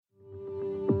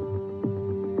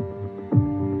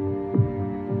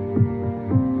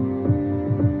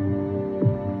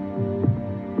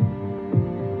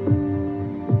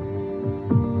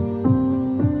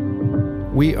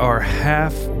We are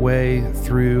halfway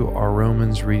through our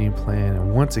Romans reading plan,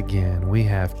 and once again, we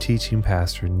have teaching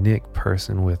pastor Nick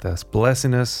Person with us,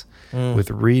 blessing us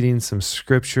with reading some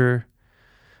scripture.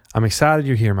 I'm excited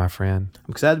you're here, my friend.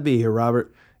 I'm excited to be here,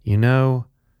 Robert. You know,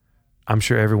 I'm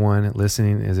sure everyone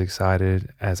listening is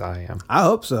excited as I am. I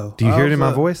hope so. Do you hear it in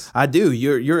my voice? I do.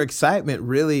 Your excitement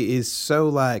really is so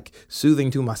like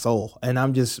soothing to my soul, and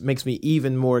makes me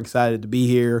even more excited to be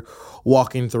here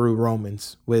walking through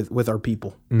Romans with our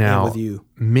people now, and with you.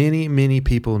 Many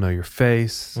people know your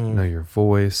face, know your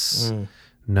voice,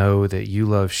 know that you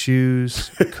love shoes,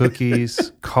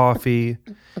 cookies, coffee,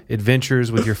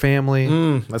 adventures with your family.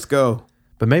 Let's go.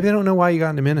 But maybe they don't know why you got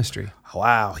into ministry.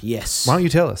 Wow. Yes. Why don't you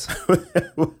tell us?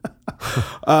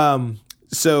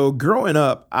 So growing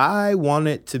up, I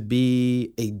wanted to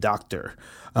be a doctor.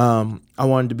 I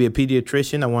wanted to be a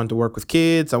pediatrician. I wanted to work with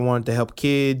kids. I wanted to help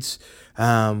kids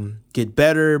get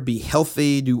better, be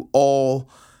healthy, do all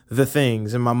the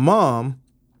things. And my mom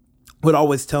would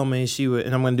always tell me,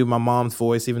 and I'm going to do my mom's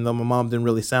voice, even though my mom didn't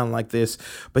really sound like this,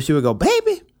 but she would go,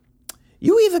 "Baby,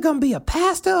 you either going to be a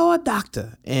pastor or a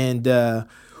doctor." And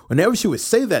whenever she would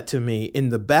say that to me, in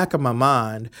the back of my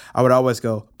mind, I would always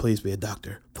go, "Please be a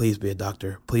doctor. Please be a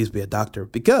doctor. Please be a doctor."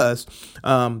 Because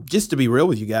just to be real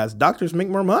with you guys, doctors make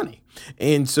more money.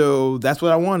 And so that's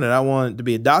what I wanted. I wanted to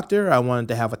be a doctor. I wanted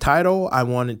to have a title. I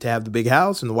wanted to have the big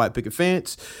house and the white picket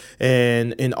fence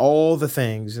and all the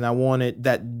things. And I wanted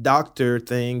that doctor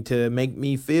thing to make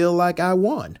me feel like I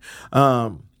won.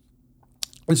 And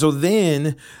so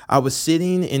then I was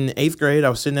sitting in 8th grade. I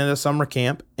was sitting at a summer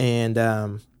camp, and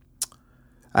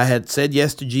I had said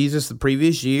yes to Jesus the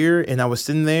previous year, and I was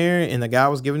sitting there, and the guy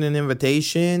was giving an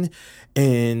invitation,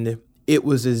 and it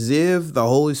was as if the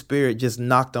Holy Spirit just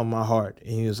knocked on my heart.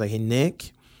 And he was like, "Hey,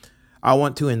 Nick, I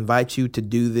want to invite you to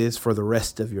do this for the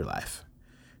rest of your life."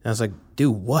 And I was like, "Do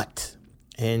what?"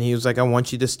 And he was like, "I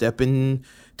want you to step into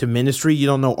ministry. You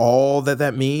don't know all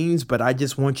that means, but I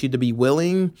just want you to be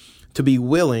willing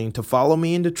to follow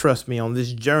me and to trust me on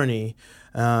this journey.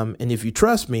 And if you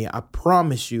trust me, I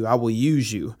promise you, I will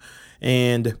use you."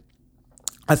 And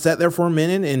I sat there for a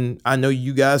minute, and I know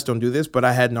you guys don't do this, but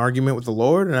I had an argument with the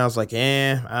Lord, and I was like,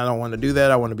 I don't want to do that.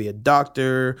 I want to be a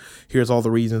doctor. Here's all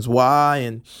the reasons why.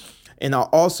 And I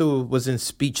also was in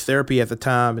speech therapy at the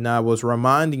time, and I was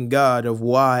reminding God of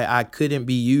why I couldn't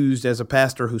be used as a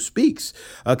pastor who speaks,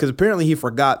 because apparently he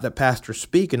forgot that pastors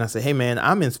speak. And I said, "Hey, man,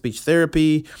 I'm in speech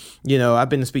therapy. I've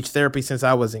been in speech therapy since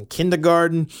I was in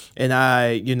kindergarten, and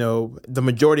the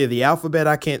majority of the alphabet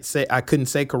I couldn't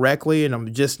say correctly, and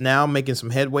I'm just now making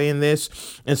some headway in this.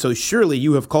 And so surely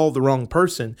you have called the wrong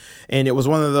person." And it was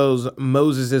one of those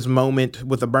Moses' moment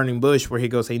with a burning bush where he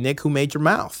goes, "Hey, Nick, who made your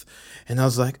mouth?" And I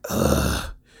was like,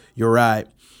 "You're right."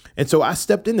 And so I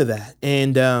stepped into that,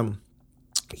 and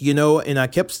and I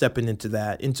kept stepping into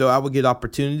that. And so I would get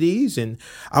opportunities, and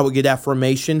I would get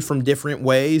affirmation from different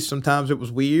ways. Sometimes it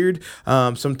was weird.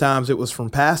 Sometimes it was from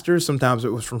pastors. Sometimes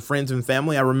it was from friends and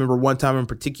family. I remember one time in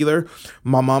particular,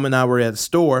 my mom and I were at a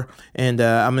store, and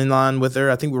I'm in line with her.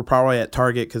 I think we were probably at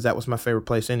Target, because that was my favorite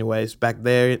place anyways, back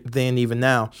there, then, even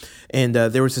now. And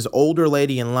there was this older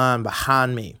lady in line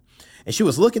behind me. And she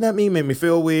was looking at me, made me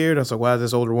feel weird. I was like, "Why is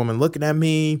this older woman looking at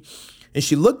me?" And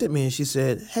she looked at me and she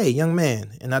said, "Hey, young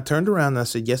man." And I turned around and I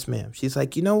said, "Yes, ma'am." She's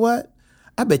like, "You know what?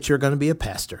 I bet you're going to be a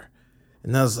pastor."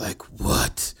 And I was like,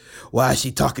 "What? Why is she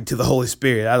talking to the Holy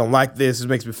Spirit? I don't like this. It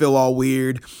makes me feel all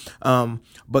weird."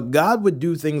 But God would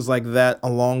do things like that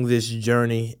along this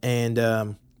journey,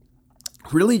 and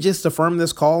really just affirm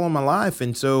this call on my life.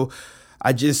 And so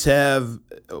I just have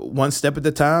one step at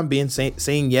a time,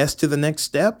 saying yes to the next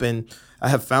step, and I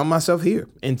have found myself here.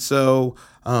 And so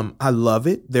I love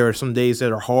it. There are some days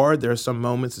that are hard. There are some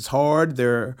moments it's hard.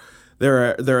 There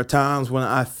are times when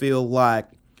I feel like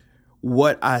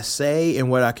what I say and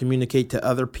what I communicate to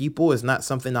other people is not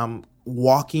something I'm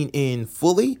walking in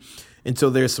fully. And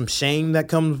so there's some shame that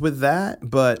comes with that.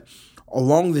 But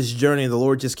along this journey, the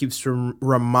Lord just keeps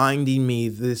reminding me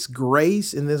this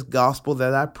grace and this gospel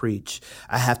that I preach,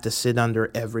 I have to sit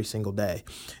under every single day.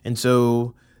 And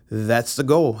so that's the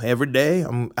goal. Every day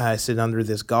I sit under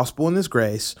this gospel and this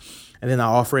grace, and then I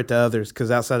offer it to others,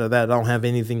 because outside of that, I don't have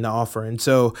anything to offer. And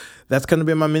so that's going to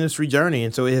be my ministry journey.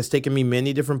 And so it has taken me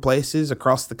many different places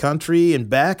across the country and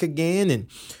back again.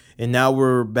 And now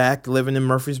we're back living in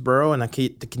Murfreesboro, and I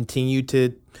keep to continue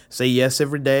to say yes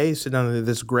every day, sit under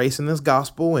this grace and this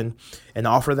gospel, and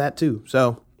offer that too.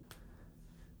 So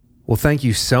Well, thank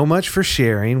you so much for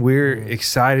sharing. We're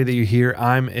excited that you're here.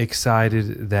 I'm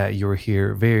excited that you're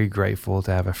here. Very grateful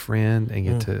to have a friend and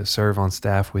get to serve on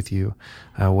staff with you.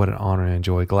 What an honor and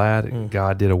joy. Glad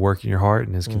God did a work in your heart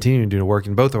and is continuing to do a work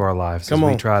in both of our lives as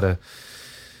we try to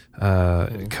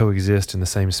coexist in the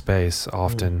same space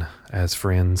often as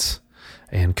friends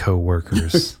and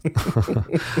co-workers.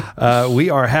 We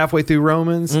are halfway through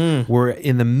Romans. We're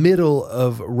in the middle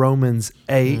of Romans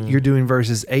 8. You're doing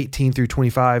verses 18 through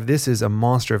 25. This is a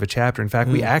monster of a chapter. In fact,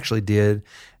 we actually did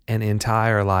an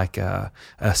entire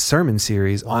a sermon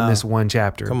series on this one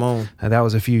chapter. Come on. That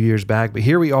was a few years back, but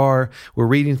here we are. We're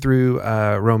reading through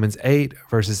Romans 8,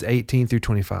 verses 18 through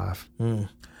 25.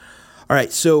 All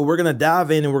right, so we're going to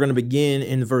dive in and we're going to begin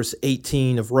in verse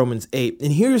 18 of Romans 8.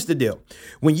 And here's the deal.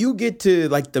 When you get to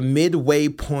like the midway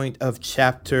point of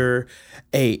chapter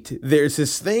 8, there's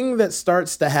this thing that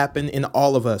starts to happen in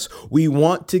all of us. We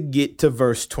want to get to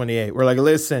verse 28. We're like,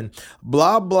 listen,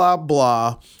 blah, blah,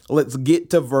 blah. Let's get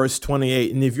to verse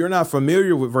 28. And if you're not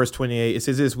familiar with verse 28, it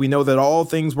says this: we know that all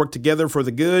things work together for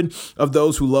the good of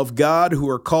those who love God, who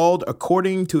are called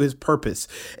according to his purpose.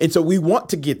 And so we want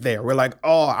to get there. We're like,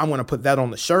 oh, I want to put that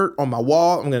on the shirt, on my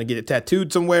wall. I'm going to get it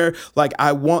tattooed somewhere. Like,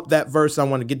 I want that verse. I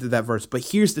want to get to that verse. But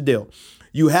here's the deal.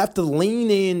 You have to lean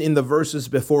in the verses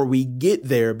before we get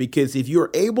there, because if you're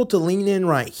able to lean in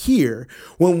right here,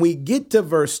 when we get to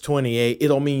verse 28,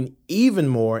 it'll mean even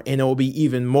more and it will be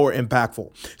even more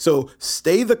impactful. So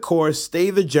stay the course, stay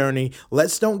the journey.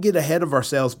 Let's don't get ahead of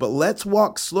ourselves, but let's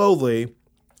walk slowly,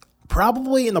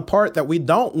 probably in the part that we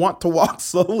don't want to walk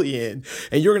slowly in.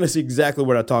 And you're going to see exactly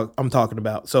what I'm talking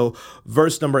about. So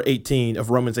verse number 18 of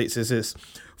Romans 8 says this: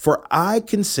 for I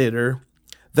consider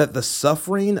that the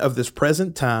suffering of this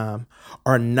present time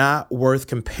are not worth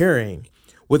comparing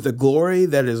with the glory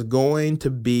that is going to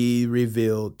be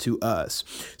revealed to us.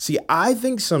 See, I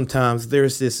think sometimes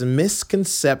there's this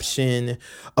misconception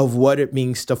of what it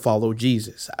means to follow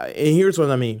Jesus. And here's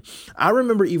what I mean. I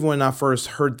remember even when I first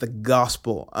heard the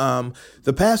gospel,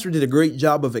 the pastor did a great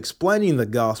job of explaining the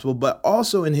gospel, but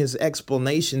also in his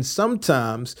explanation,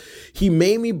 sometimes he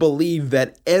made me believe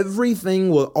that everything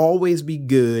will always be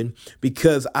good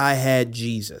because I had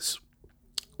Jesus.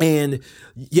 And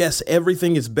yes,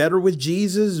 everything is better with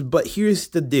Jesus, but here's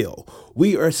the deal.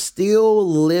 We are still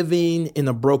living in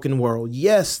a broken world.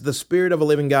 Yes, the Spirit of a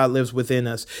living God lives within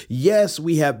us. Yes,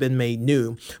 we have been made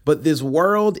new, but this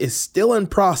world is still in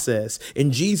process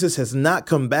and Jesus has not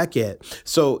come back yet.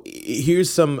 So here's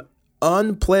some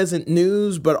unpleasant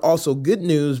news, but also good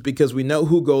news, because we know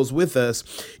who goes with us,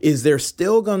 is there's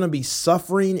still going to be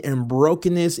suffering and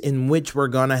brokenness in which we're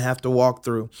going to have to walk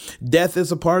through. Death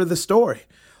is a part of the story.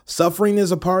 Suffering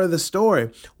is a part of the story.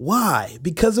 Why?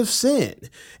 Because of sin.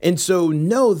 And so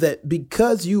know that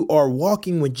because you are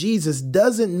walking with Jesus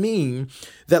doesn't mean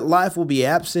that life will be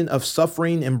absent of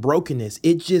suffering and brokenness.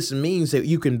 It just means that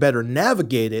you can better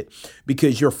navigate it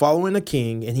because you're following a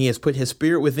king and he has put his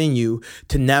Spirit within you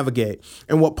to navigate.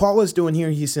 And what Paul is doing here,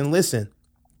 he's saying, listen,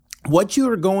 what you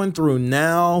are going through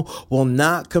now will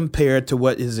not compare to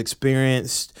what is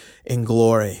experienced in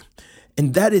glory.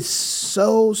 And that is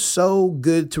so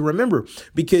good to remember,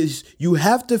 because you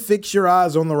have to fix your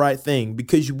eyes on the right thing,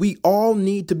 because we all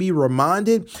need to be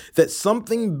reminded that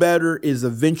something better is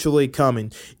eventually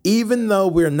coming. Even though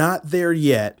we're not there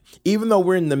yet, even though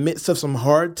we're in the midst of some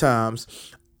hard times,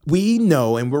 we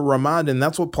know and we're reminded, and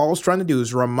that's what Paul's trying to do,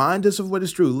 is remind us of what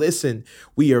is true. Listen,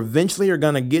 we eventually are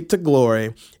going to get to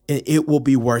glory and it will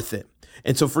be worth it.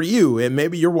 And so for you, and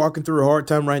maybe you're walking through a hard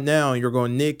time right now and you're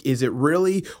going, Nick, is it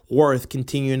really worth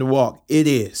continuing to walk? It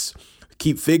is.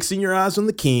 Keep fixing your eyes on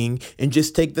the King and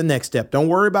just take the next step. Don't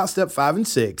worry about step 5 and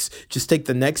 6. Just take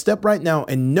the next step right now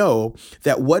and know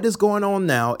that what is going on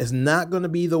now is not going to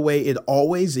be the way it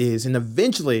always is. And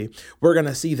eventually we're going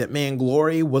to see that, man,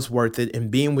 glory was worth it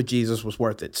and being with Jesus was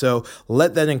worth it. So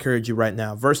let that encourage you right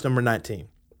now. Verse number 19.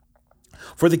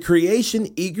 For the creation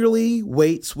eagerly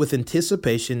waits with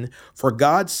anticipation for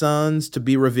God's sons to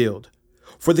be revealed.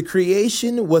 For the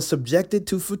creation was subjected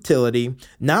to futility,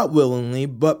 not willingly,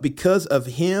 but because of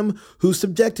him who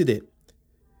subjected it,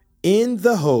 in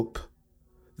the hope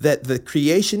that the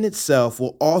creation itself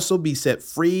will also be set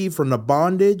free from the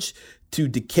bondage to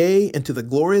decay and to the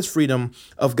glorious freedom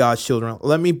of God's children.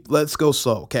 Let's go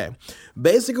slow. Okay.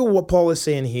 Basically what Paul is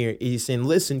saying here is he's saying,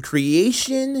 listen,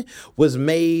 creation was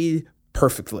made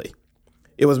perfectly.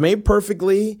 It was made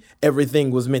perfectly.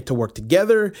 Everything was meant to work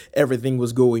together. Everything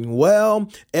was going well.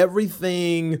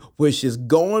 Everything was just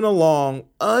going along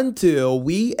until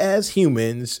we as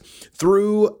humans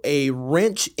threw a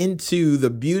wrench into the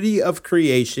beauty of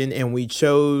creation and we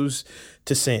chose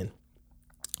to sin.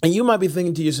 And you might be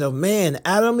thinking to yourself, man,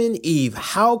 Adam and Eve,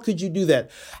 how could you do that?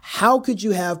 How could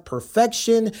you have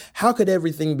perfection? How could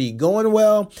everything be going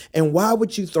well? And why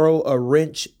would you throw a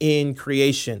wrench in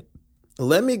creation?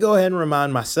 Let me go ahead and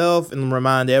remind myself and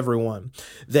remind everyone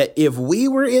that if we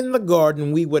were in the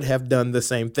garden, we would have done the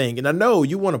same thing. And I know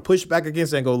you want to push back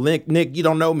against it and go, Nick, you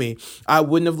don't know me. I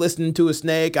wouldn't have listened to a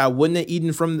snake. I wouldn't have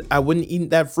eaten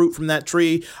that fruit from that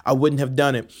tree. I wouldn't have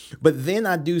done it. But then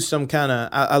I do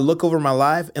I look over my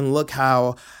life and look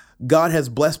how God has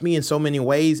blessed me in so many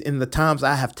ways. In the times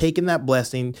I have taken that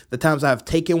blessing, the times I have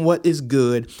taken what is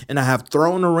good, and I have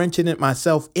thrown a wrench in it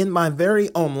myself in my very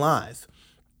own life.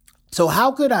 So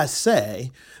how could I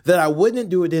say that I wouldn't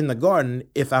do it in the garden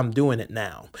if I'm doing it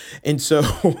now? And so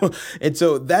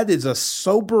that is a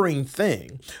sobering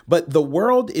thing. But the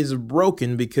world is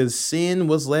broken because sin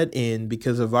was let in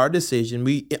because of our decision.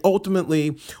 We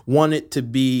ultimately wanted to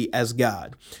be as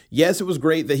God. Yes, it was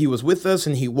great that he was with us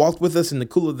and he walked with us in the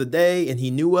cool of the day and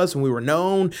he knew us and we were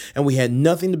known and we had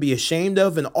nothing to be ashamed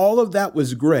of. And all of that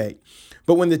was great.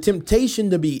 But when the temptation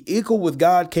to be equal with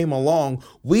God came along,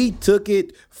 we took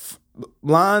it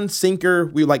line, sinker.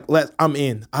 We were like, I'm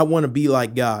in. I want to be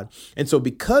like God. And so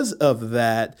because of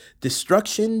that,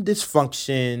 destruction,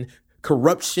 dysfunction,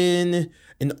 corruption,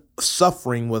 and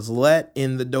suffering was let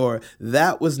in the door.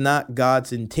 That was not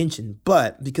God's intention.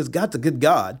 But because God's a good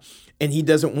God and he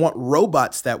doesn't want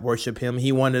robots that worship him,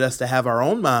 he wanted us to have our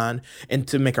own mind and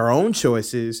to make our own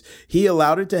choices. He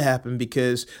allowed it to happen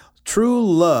because true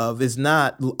love is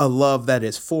not a love that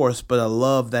is forced, but a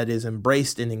love that is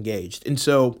embraced and engaged. And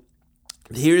so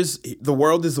the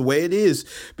world is the way it is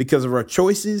because of our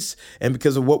choices and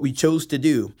because of what we chose to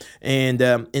do.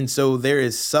 And so there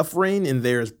is suffering and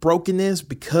there is brokenness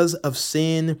because of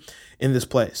sin in this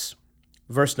place.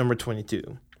 Verse number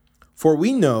 22. For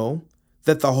we know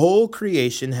that the whole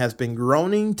creation has been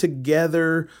groaning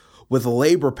together with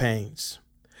labor pains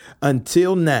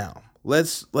until now.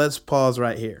 Let's pause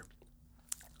right here.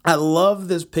 I love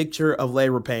this picture of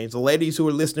labor pains. The ladies who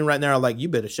are listening right now are like, you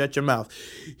better shut your mouth.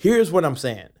 Here's what I'm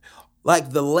saying.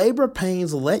 Like the labor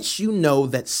pains lets you know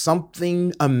that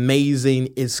something amazing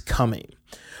is coming.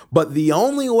 But the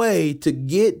only way to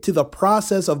get to the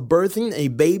process of birthing a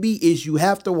baby is you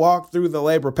have to walk through the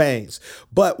labor pains.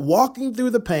 But walking through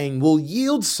the pain will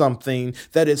yield something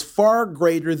that is far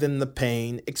greater than the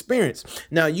pain experience.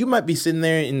 Now, you might be sitting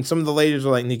there and some of the ladies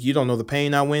are like, Nick, you don't know the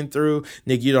pain I went through.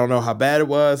 Nick, you don't know how bad it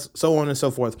was, so on and so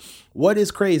forth. What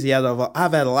is crazy,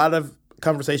 I've had a lot of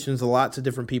conversations with lots of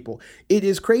different people. It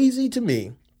is crazy to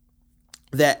me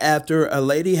that after a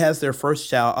lady has their first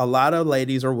child, a lot of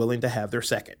ladies are willing to have their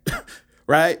second,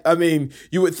 right? I mean,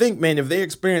 you would think, man, if they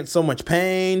experience so much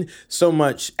pain, so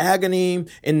much agony,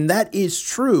 and that is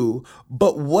true,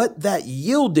 but what that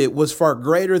yielded was far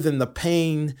greater than the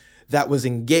pain that was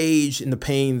engaged in the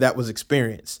pain that was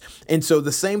experienced. And so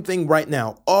the same thing right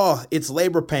now. Oh, it's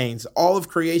labor pains. All of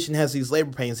creation has these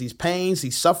labor pains, these pains,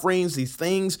 these sufferings, these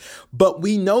things. But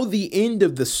we know the end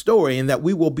of the story and that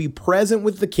we will be present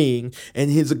with the King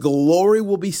and his glory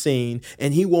will be seen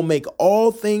and he will make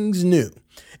all things new.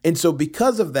 And so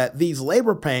because of that, these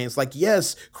labor pains, like,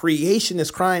 yes, creation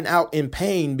is crying out in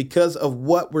pain because of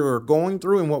what we're going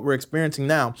through and what we're experiencing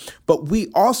now. But we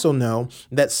also know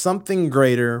that something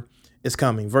greater is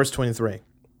coming. Verse 23.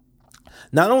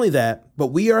 Not only that, but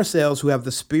we ourselves who have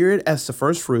the Spirit as the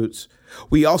first fruits,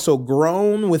 we also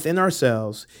groan within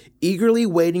ourselves, eagerly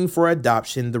waiting for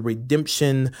adoption, the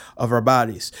redemption of our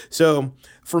bodies. So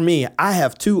for me, I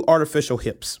have two artificial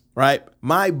hips, right?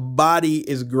 My body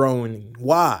is groaning.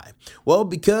 Why? Well,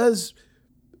 because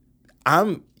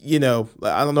I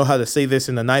don't know how to say this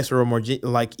in a nicer or more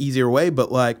easier way,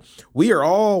 but we are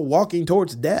all walking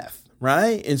towards death.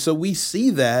 Right. And so we see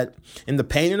that in the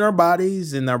pain in our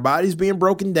bodies and our bodies being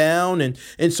broken down.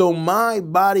 And so my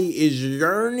body is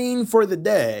yearning for the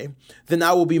day, then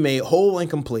I will be made whole and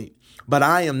complete. But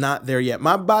I am not there yet.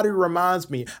 My body reminds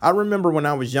me. I remember when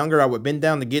I was younger, I would bend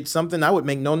down to get something. I would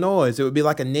make no noise. It would be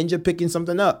like a ninja picking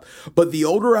something up. But the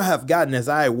older I have gotten, as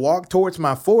I walk towards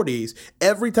my 40s,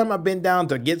 every time I bend down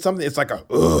to get something, it's like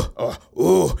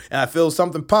and I feel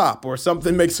something pop or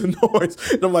something makes a noise.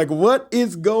 And I'm like, what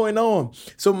is going on?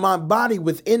 So my body,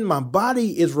 within my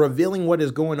body, is revealing what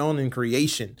is going on in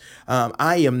creation.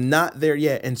 I am not there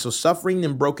yet. And so suffering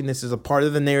and brokenness is a part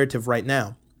of the narrative right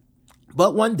now.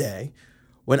 But one day,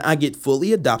 when I get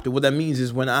fully adopted, what that means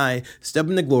is when I step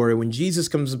into glory, when Jesus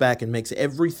comes back and makes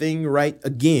everything right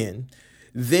again,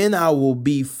 then I will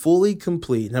be fully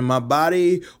complete. And my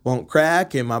body won't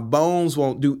crack and my bones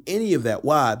won't do any of that.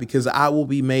 Why? Because I will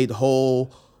be made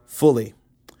whole fully.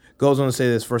 Goes on to say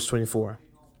this, verse 24.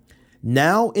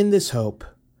 Now in this hope,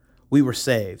 we were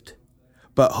saved.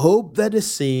 But hope that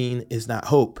is seen is not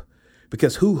hope,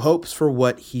 because who hopes for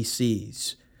what he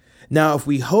sees? Now, if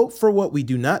we hope for what we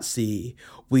do not see,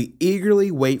 we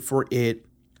eagerly wait for it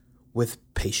with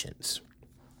patience.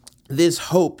 This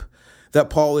hope that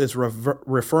Paul is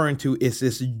referring to is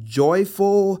this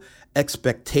joyful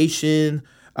expectation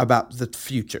about the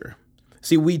future.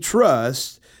 See, we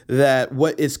trust that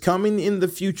what is coming in the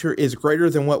future is greater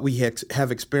than what we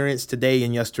have experienced today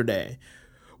and yesterday.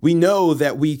 We know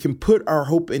that we can put our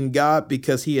hope in God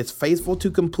because he is faithful to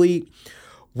complete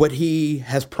what he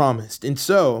has promised. And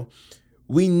so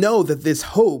we know that this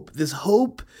hope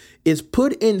is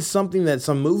put in something that's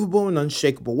unmovable and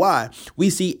unshakable. Why? We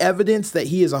see evidence that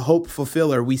he is a hope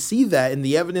fulfiller. We see that in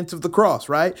the evidence of the cross,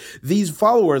 right? These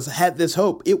followers had this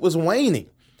hope. It was waning.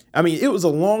 I mean, it was a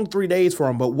long 3 days for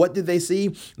them, but what did they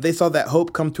see? They saw that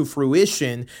hope come to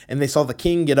fruition, and they saw the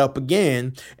king get up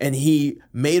again, and he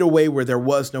made a way where there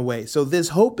was no way. So this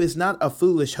hope is not a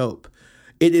foolish hope.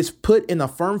 It is put in a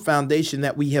firm foundation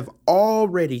that we have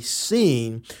already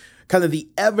seen, kind of the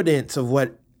evidence of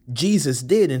what Jesus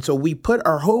did. And so we put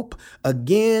our hope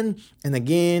again and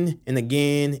again and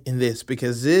again in this,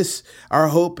 because our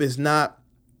hope is not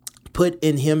put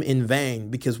in him in vain,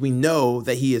 because we know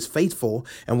that he is faithful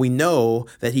and we know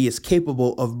that he is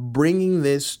capable of bringing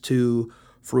this to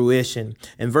fruition.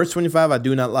 And verse 25, I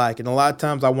do not like. And a lot of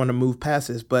times I want to move past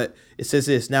this, but it says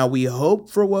this: now we hope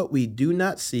for what we do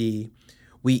not see.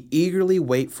 We eagerly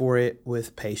wait for it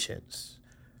with patience.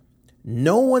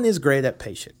 No one is great at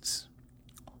patience.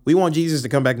 We want Jesus to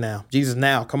come back now. Jesus,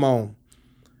 now, come on.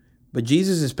 But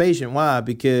Jesus is patient. Why?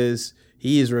 Because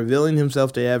he is revealing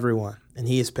himself to everyone, and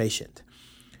he is patient.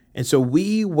 And so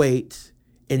we wait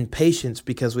in patience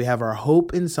because we have our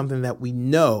hope in something that we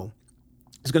know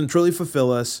is going to truly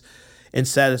fulfill us and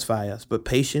satisfy us. But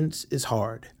patience is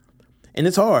hard. And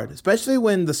it's hard, especially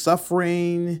when the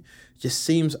suffering just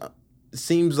seems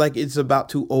like it's about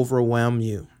to overwhelm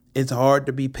you. It's hard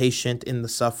to be patient in the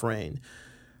suffering.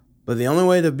 But the only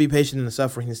way to be patient in the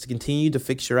suffering is to continue to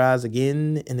fix your eyes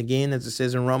again and again, as it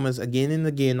says in Romans, again and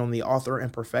again on the author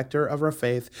and perfecter of our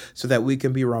faith, so that we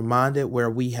can be reminded where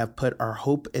we have put our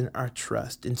hope and our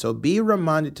trust. And so be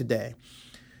reminded today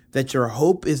that your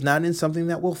hope is not in something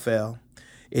that will fail.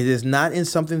 It is not in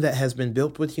something that has been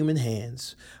built with human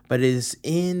hands, but it is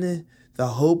in the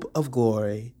hope of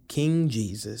glory, King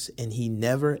Jesus, and he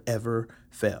never, ever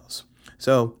fails.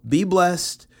 So be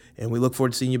blessed, and we look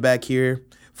forward to seeing you back here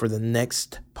for the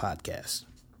next podcast.